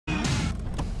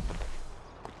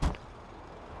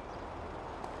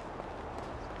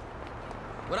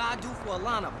What I do for a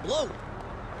line of blow.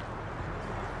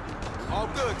 All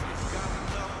good.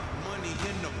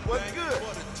 What's good?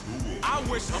 I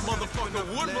wish a motherfucker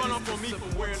would run up on me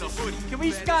for wearing a hoodie. Can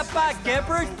we stop by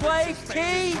Gipper's place,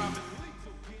 T?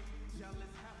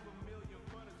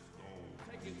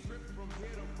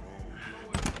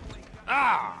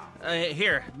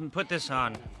 Here, put this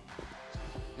on.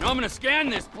 I'm gonna scan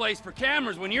this place for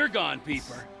cameras when you're gone,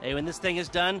 Peeper. Hey, when this thing is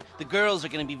done, the girls are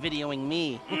gonna be videoing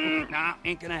me. Nah,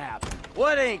 ain't gonna happen.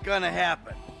 What ain't gonna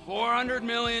happen? $400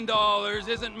 million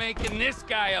isn't making this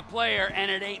guy a player,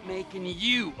 and it ain't making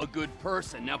you a good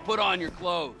person. Now put on your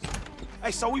clothes.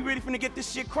 Hey, so we ready finna get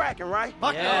this shit cracking, right?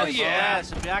 Yes, yeah.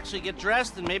 yes. If you actually get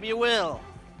dressed, then maybe you will.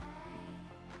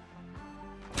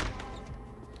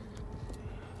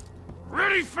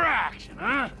 Ready for action,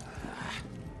 huh?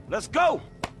 Let's go.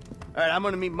 All right, I'm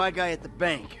gonna meet my guy at the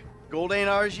bank. Gold ain't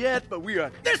ours yet, but we are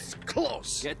this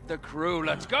close. Get the crew.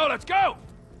 Let's go, let's go!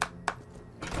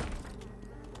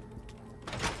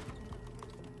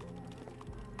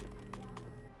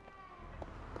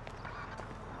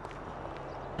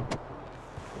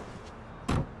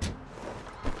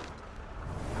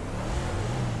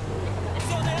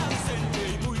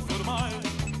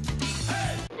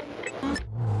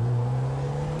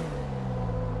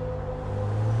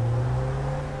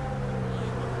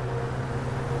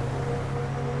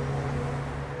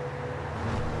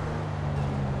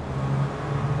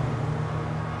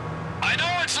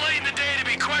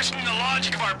 Questioning the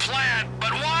logic of our plan,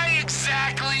 but why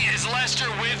exactly is Lester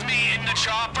with me in the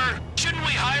chopper? Shouldn't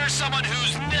we hire someone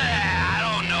who's, I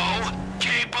don't know,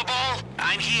 capable?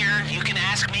 I'm here, you can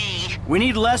ask me. We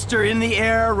need Lester in the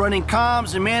air, running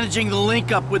comms and managing the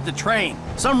link up with the train.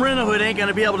 Some rent-a-hood ain't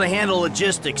gonna be able to handle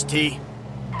logistics, T.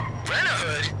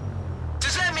 Rent-a-hood?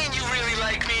 Does that mean you really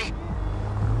like me?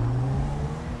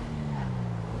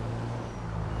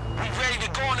 We ready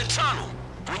to go in the tunnel.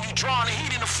 When you draw the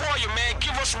heat in the foyer, man,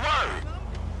 give us word.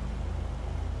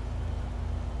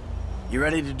 You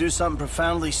ready to do something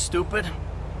profoundly stupid?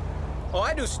 Oh,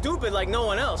 I do stupid like no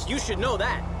one else. You should know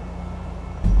that.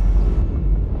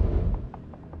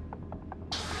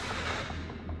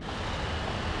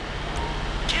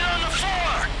 Get on the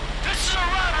floor! This is a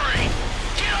robbery!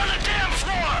 Get on the damn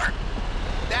floor!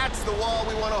 That's the wall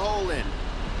we want to hole in.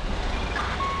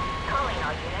 Calling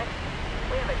all units.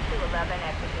 We have a 211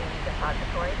 at the Union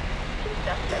Depository. Two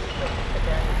suspects waiting for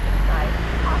the inside.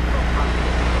 Possible property.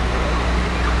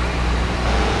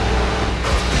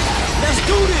 Let's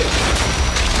do this!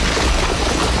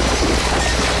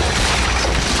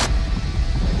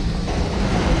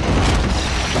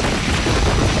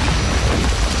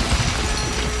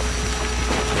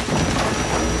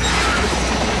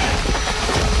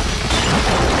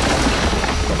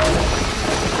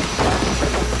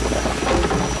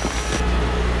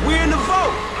 We're in the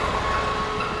vote!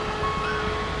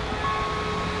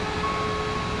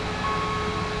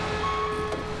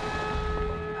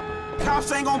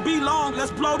 Cops ain't gonna be long.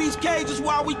 Let's blow these cages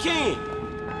while we can.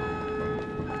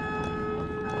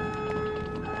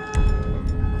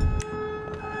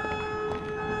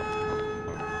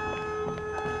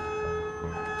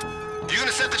 You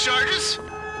gonna set the charges?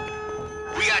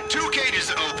 We got 2 cages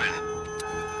to open.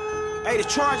 Hey, the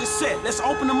charge is set. Let's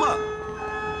open them up.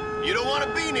 You don't want to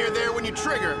be near there when you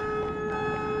trigger.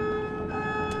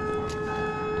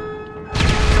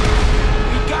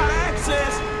 We got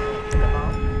access.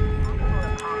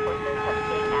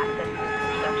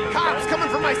 Cops coming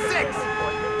for my 6!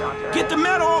 Get the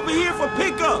metal over here for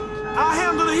pickup. I'll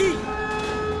handle the heat.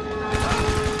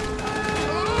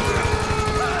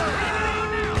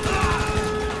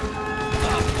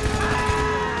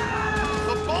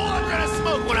 The bowl I'm gonna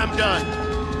smoke when I'm done.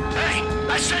 Hey,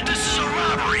 I said this is a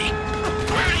robbery.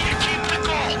 Where do you keep the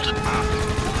gold?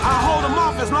 I'll hold them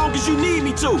off as long as you need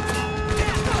me to.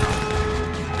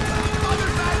 Other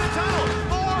side of the tunnel.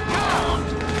 4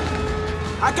 pounds.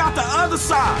 I got the other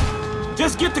side.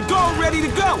 Just get the gold ready to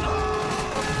go.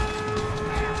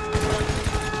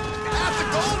 Half the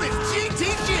gold is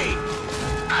GTG.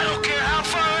 I don't care how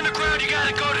far underground you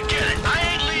gotta go to get it. I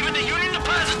ain't leaving the Union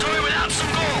Depository without some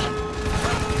gold.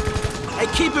 Hey,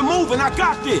 keep it moving. I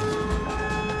got this.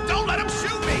 Don't let him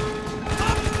shoot me.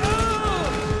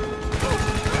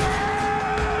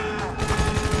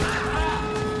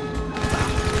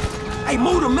 Hey,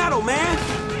 move the metal, man.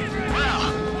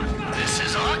 Well, this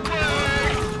is awkward.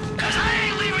 Cause I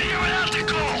ain't leaving here without the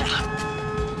gold.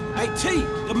 Hey, T,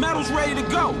 the metal's ready to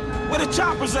go. Where the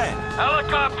choppers at?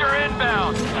 Helicopter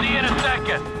inbound. See you in a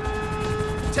second.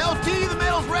 Tell T the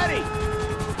metal's ready.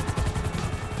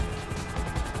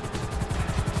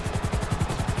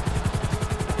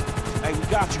 Hey, we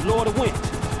got you. Lower the wind.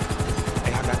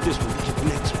 Hey, I Got this one. Get your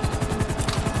connection.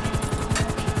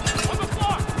 On the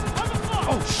floor! On the floor!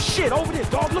 Oh, shit! Over there,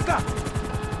 dog. Look out!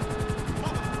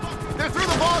 They're through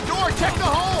the vault door! Check the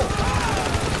hole!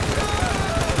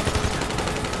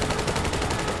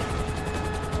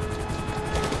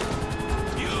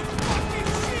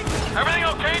 Everything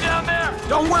okay down there?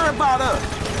 Don't worry about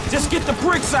us. Just get the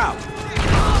bricks out.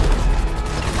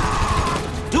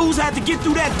 Dudes had to get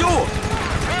through that door.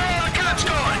 Where are the cops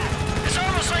going? It's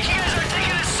almost like you guys aren't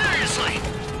taking it seriously.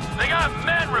 They got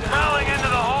men rappelling into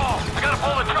the hall. I gotta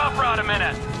pull the chopper out a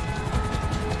minute.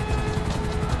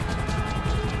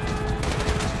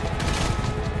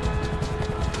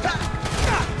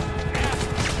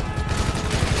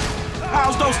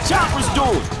 How's those choppers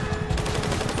doing?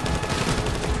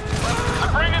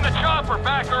 I'm bringing the chopper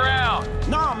back around.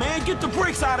 Nah, man, get the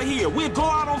bricks out of here. We'll go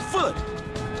out on foot.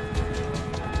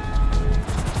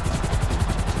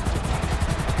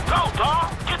 Go,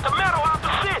 dog! Get the metal out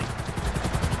the city!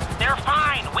 They're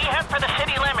fine. We head for the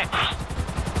city limits.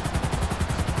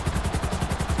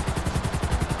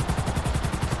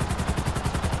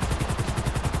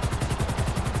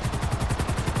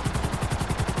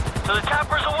 So the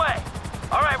chopper's away.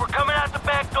 All right, we're coming out the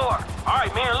back door. All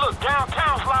right, man, look,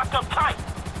 downtown's locked up tight.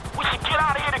 We should get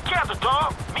out of here together,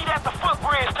 dog. Meet at the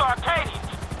footbridge to Arcadians.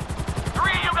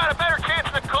 Three of you got a better chance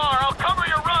in the car. I'll cover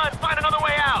your run. Find another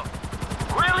way out.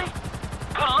 Really?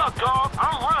 Good luck, dog.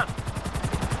 I'm running.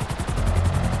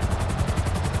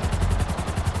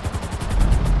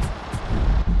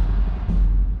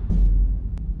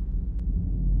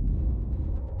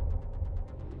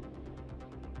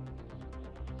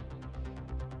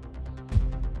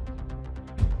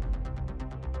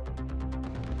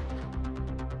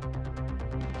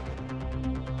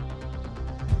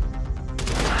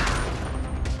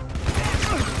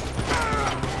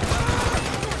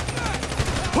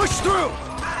 Push through!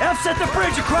 F's at the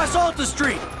bridge across Alta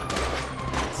Street!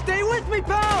 Stay with me,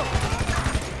 pal!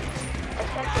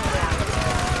 Attention ground.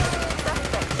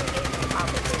 Suspect engaging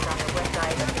officers on the west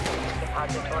side of the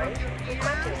depository.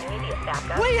 Requesting immediate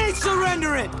backup. We ain't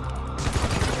surrendering!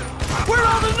 Where'd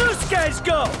all the news guys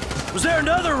go? Was there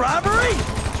another robbery?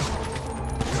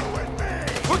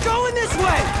 We're going this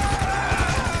way!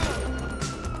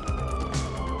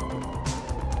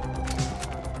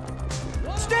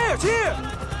 Stairs, here!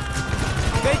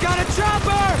 They got a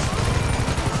chopper!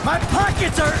 My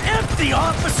pockets are empty,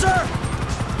 officer!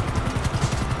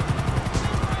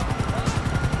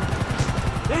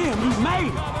 Damn, you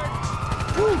made it.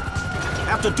 Whew.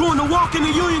 After doing the walk in the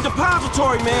Union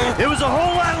Depository, man. It was a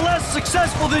whole lot less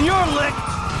successful than your lick,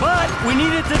 but we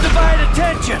needed to divide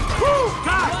attention. Whew,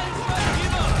 God.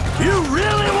 You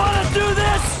really want to do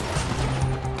this?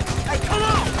 Hey, come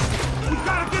on. We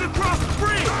gotta get across the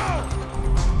bridge.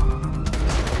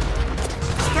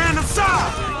 Stand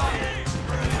aside!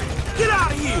 Get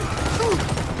out of here!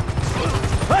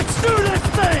 Let's do this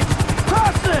thing!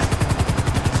 Cross it!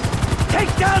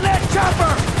 Take down that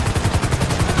chopper!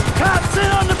 Cops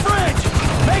in on the bridge!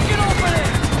 Make an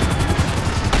opening!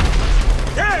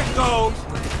 There it goes!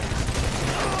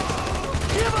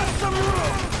 Give us some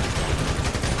room!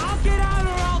 I'll get out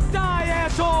or I'll die,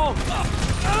 asshole!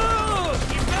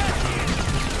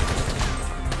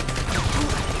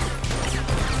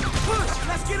 Push!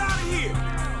 Let's get out of here!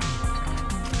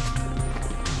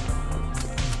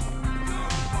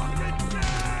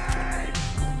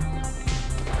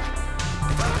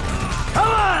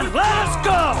 Come on, let us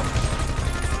go!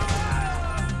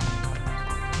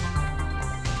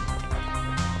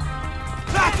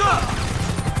 Back up!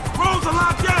 Roads are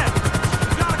locked down!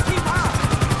 You gotta keep high!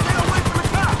 Stay away from the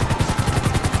cops!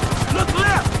 Look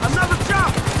left! Another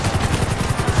chopper!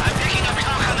 I'm picking up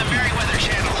talk on the Merryweather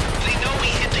channel. They know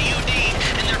we hit the UD,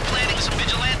 and they're planning some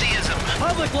vigilantism.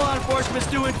 Public law enforcement's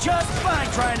doing just fine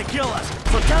trying to kill us,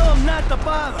 so tell them not to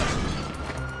bother.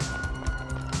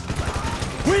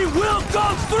 We will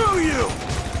go through you!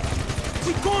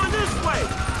 We going this way!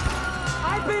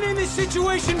 I've been in this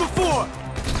situation before!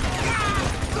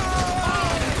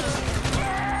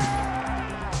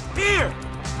 Here!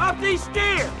 Up these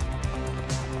stairs!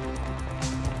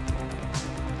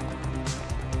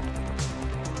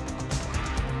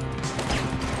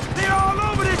 They're all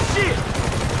over this shit!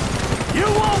 You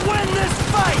won't win this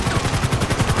fight!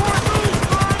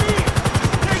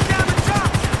 Take down the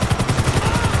chopper!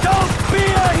 Don't be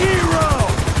a hero!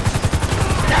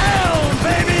 Down,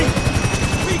 baby!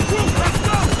 Regroup, let's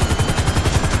go!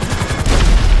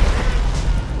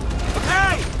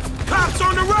 Hey! Cops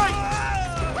on the right!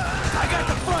 I got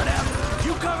the front out.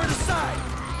 You cover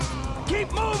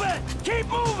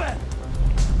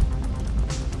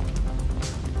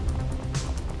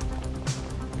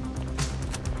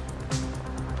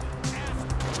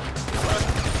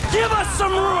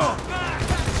some room!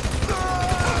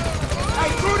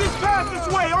 Hey, through this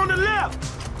passageway on the left!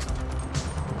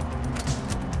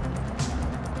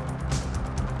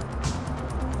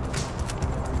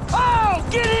 Oh!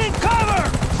 Get in cover!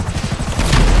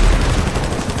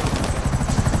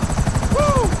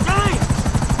 Woo! Dang!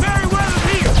 Merryweather's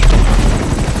here!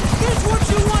 Here's what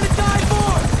you want to die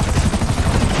for!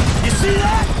 You see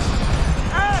that?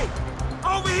 Hey!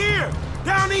 Over here!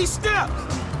 Down these steps!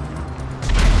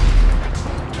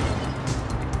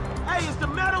 Hey, is the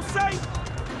metal safe?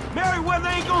 Merryweather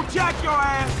ain't gonna jack your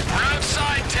ass! We're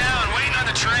upside down, waiting on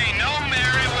the train. No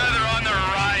Merryweather on the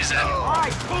horizon.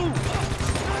 Alright, cool!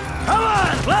 Come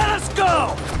on, let us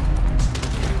go!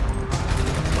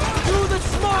 Do the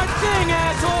smart thing,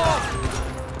 asshole!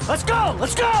 Let's go,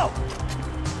 let's go!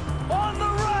 On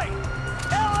the right!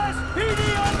 LSPD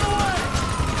on the way!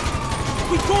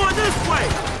 We going this way!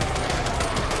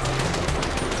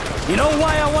 You know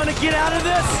why I want to get out of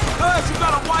this? Cuz you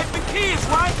got a wife and kids,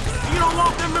 right? You don't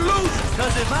want them to lose you.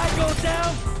 Because if I go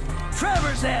down,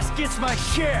 Trevor's ass gets my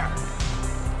share.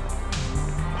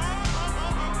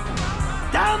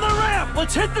 Down the ramp!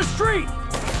 Let's hit the street!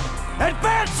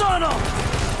 Advance on them!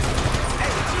 Hey,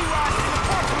 the G-Ride's in the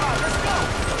parking lot. Let's go!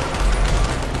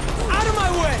 Out of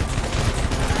my way!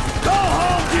 Go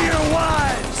home to your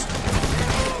wives!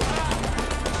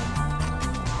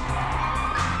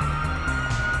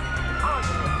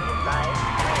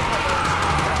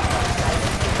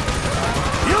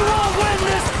 You won't win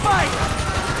this fight!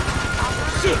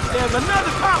 Shit, there's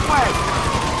another cop wagon!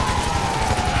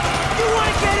 You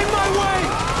ain't getting my way!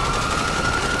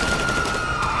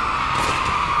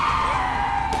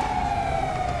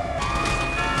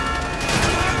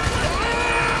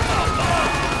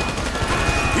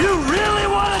 You really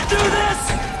want to do this?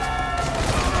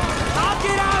 I'll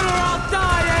get out or I'll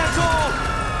die, asshole!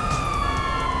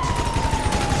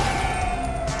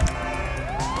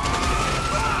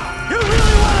 You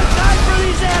really want to die for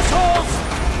these assholes?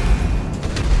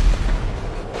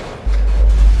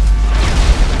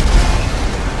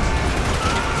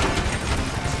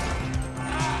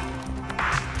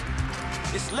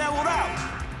 It's leveled out.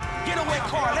 Getaway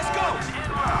car, let's go.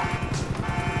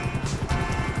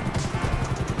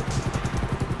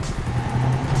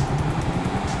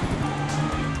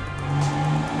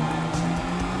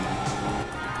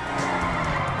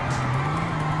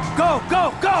 Go,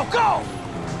 go, go, go!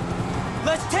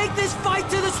 Let's take this fight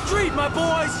to the street, my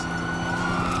boys!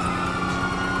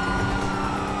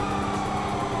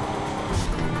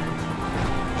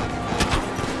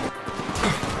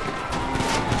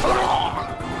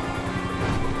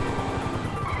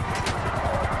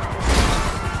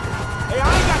 Hey, I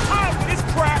ain't got time for this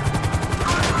crap.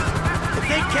 If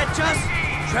they catch us,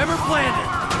 Trevor planned it.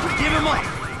 We give him up.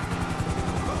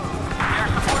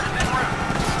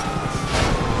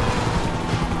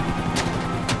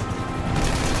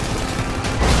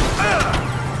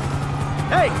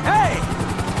 Hey, hey!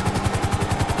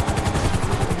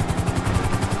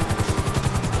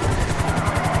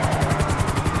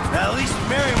 At least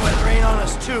Merryweather ain't on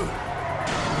us too.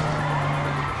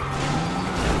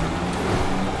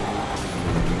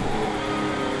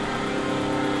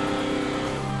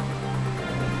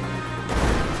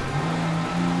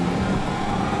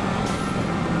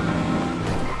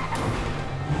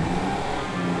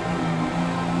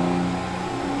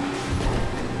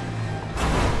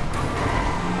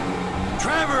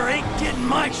 Trevor ain't getting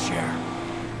my share.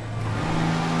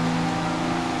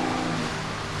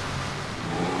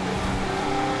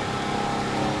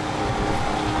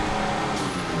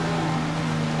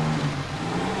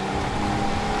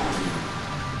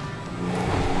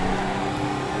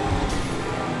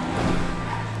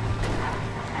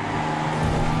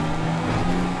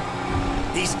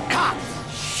 These cops!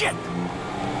 Shit!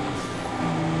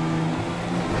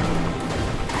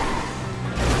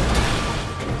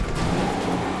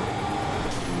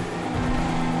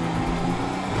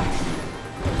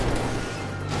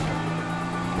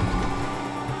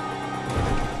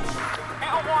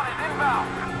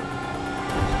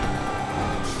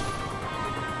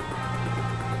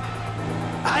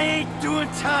 I ain't doing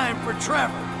time for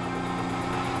Trevor.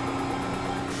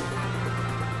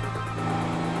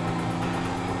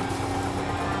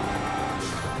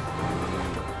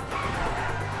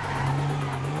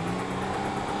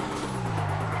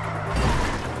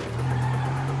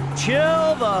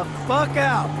 Chill the fuck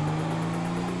out.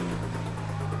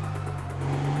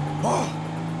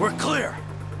 Oh, we're clear.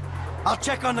 I'll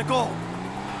check on the gold.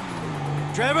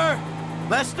 Trevor,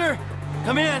 Lester,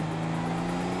 come in.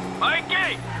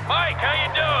 Mikey! Mike, how you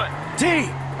doing?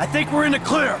 T, I think we're in the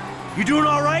clear. You doing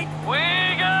all right? We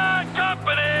got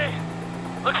company!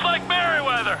 Looks like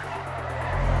Merryweather.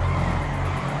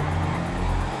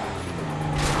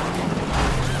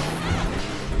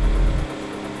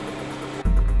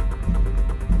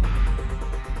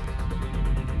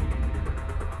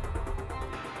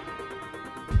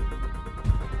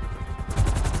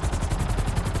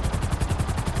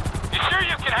 You sure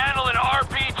you can handle an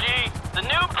RPG? The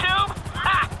noob tube?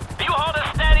 Ha! You hold it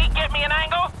steady, get me an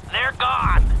angle, they're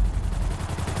gone.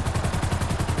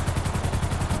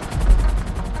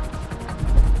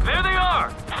 There they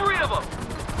are! 3 of them!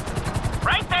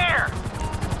 Right there!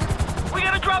 We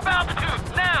gotta drop altitude,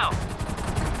 now!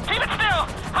 Keep it still!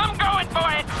 I'm going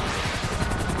for it!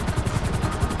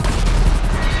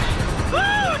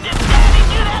 Woo! Did Daddy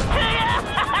do that to you?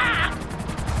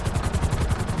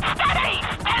 Steady!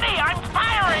 Steady! I'm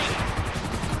firing!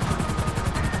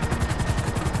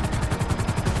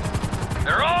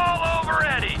 They're all over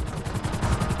Eddie!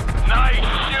 Nice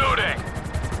shooting!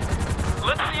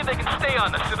 Let's see if they can stay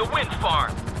on us to the wind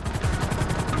farm.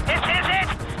 This is it!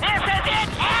 This is it,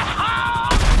 asshole!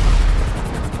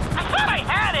 I thought I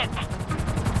had it!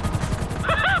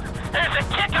 There's a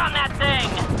kick on that thing!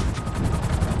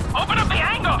 Open up the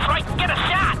angle so I can get a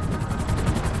shot!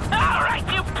 All right,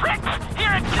 you pricks!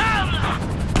 Here it comes!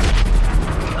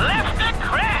 Left the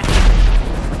crack!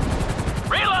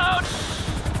 Reload!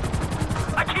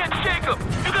 I can't shake him!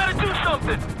 You gotta do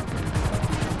something!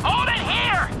 Hold it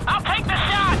here! I'll take the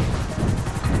shot!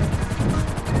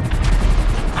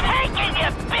 Take it, you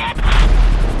bitch!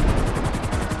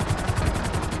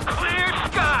 Clear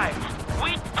skies!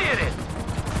 We did it!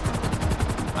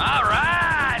 All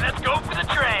right, let's go for the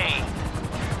train!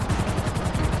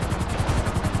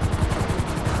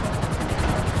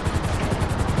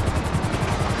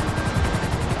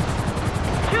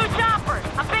 Two choppers!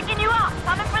 I'm picking you up!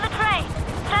 Coming for the train!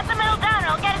 Set the middle down and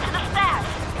I'll get it to the stash!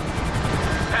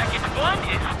 Package 1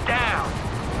 is down.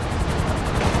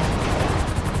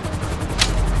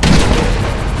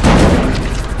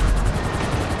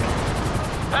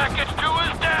 Package 2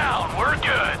 is down. We're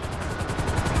good.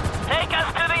 Take us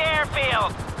to the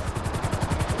airfield.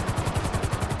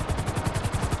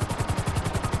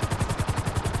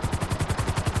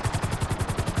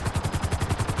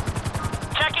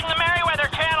 Checking the Merryweather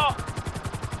channel.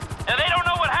 They don't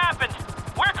know what happened.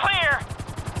 We're clear.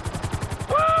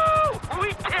 Woo! We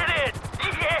did it!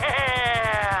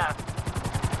 Yeah!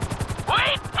 We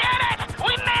did it!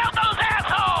 We nailed those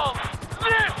assholes!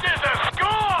 This is a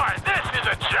score! This is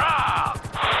a job!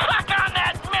 Suck on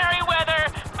that, Merryweather!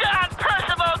 Don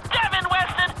Percival, Devin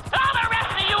Weston, all the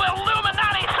rest of you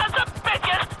Illuminati sons of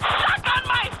bitches! Suck on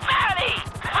my fatty!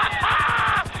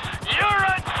 You're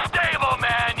unstable,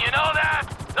 man, you know that?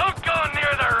 Don't go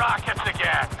near the rockets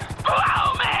again.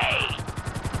 Blow me!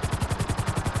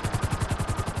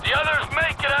 The others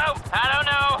make it out? I don't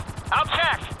know. I'll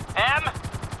check. M?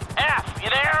 F, you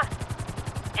there?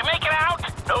 You make it out?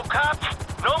 No cops,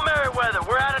 no Merryweather.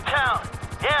 We're out of town.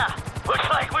 Yeah, looks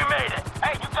like we made it.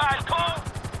 Hey, you guys cool?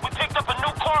 We picked up a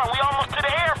new car and we almost to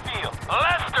the airfield.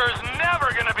 Lester's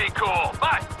never gonna be cool,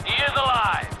 but he is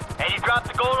alive. And you dropped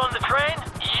the gold on the train?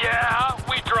 Yeah,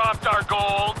 we dropped our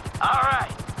gold. All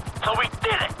right. So we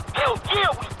did it. Hell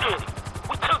yeah, we did it.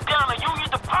 We took down the Union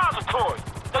Depository.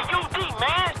 The UD,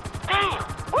 man. Damn.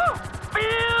 Woo.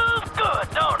 Feels good,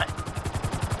 don't it?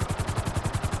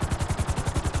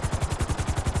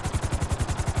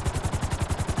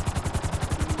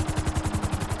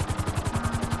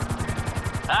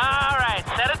 All right,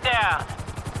 set it down.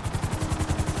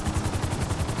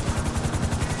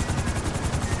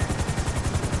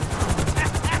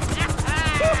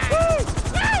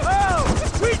 Oh!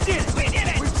 We did it! We did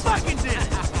it! We fucking did it!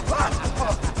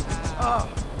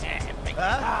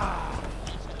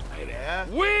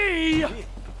 We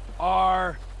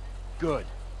are good.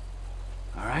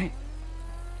 All right?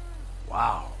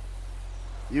 Wow.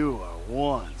 You are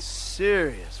one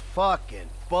serious fucking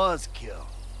buzzkill.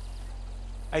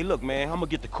 Hey, look, man, I'm gonna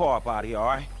get the car up out of here, all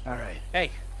right? All right.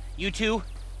 Hey, you two,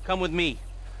 come with me.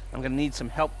 I'm gonna need some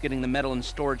help getting the metal in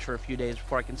storage for a few days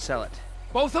before I can sell it.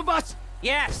 Both of us?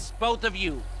 Yes, both of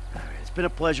you. All right, it's been a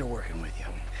pleasure working with you.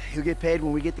 You'll get paid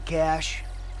when we get the cash.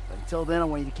 But until then, I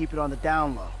want you to keep it on the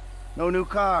down low. No new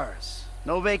cars.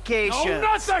 No vacations. No,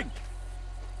 nothing!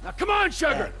 Now come on,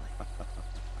 sugar!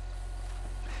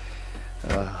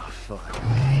 Oh, fuck.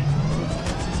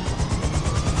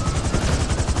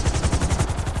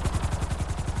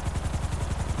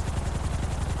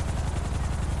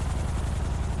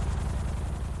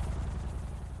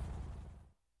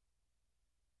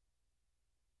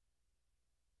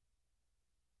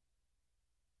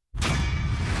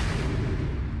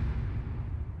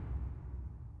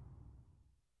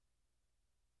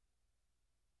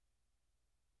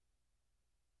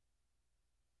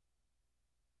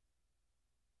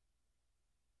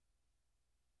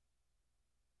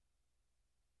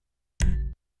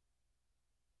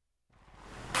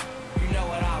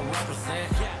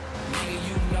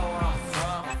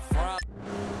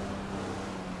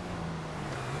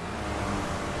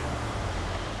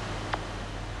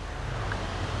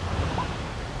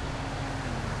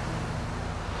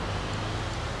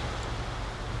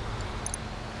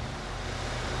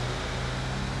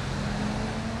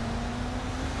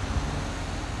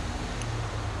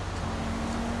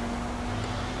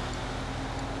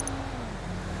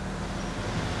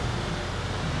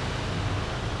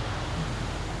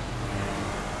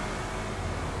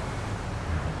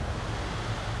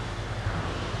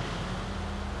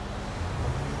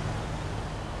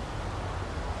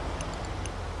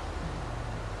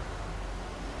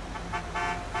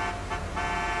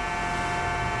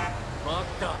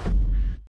 up.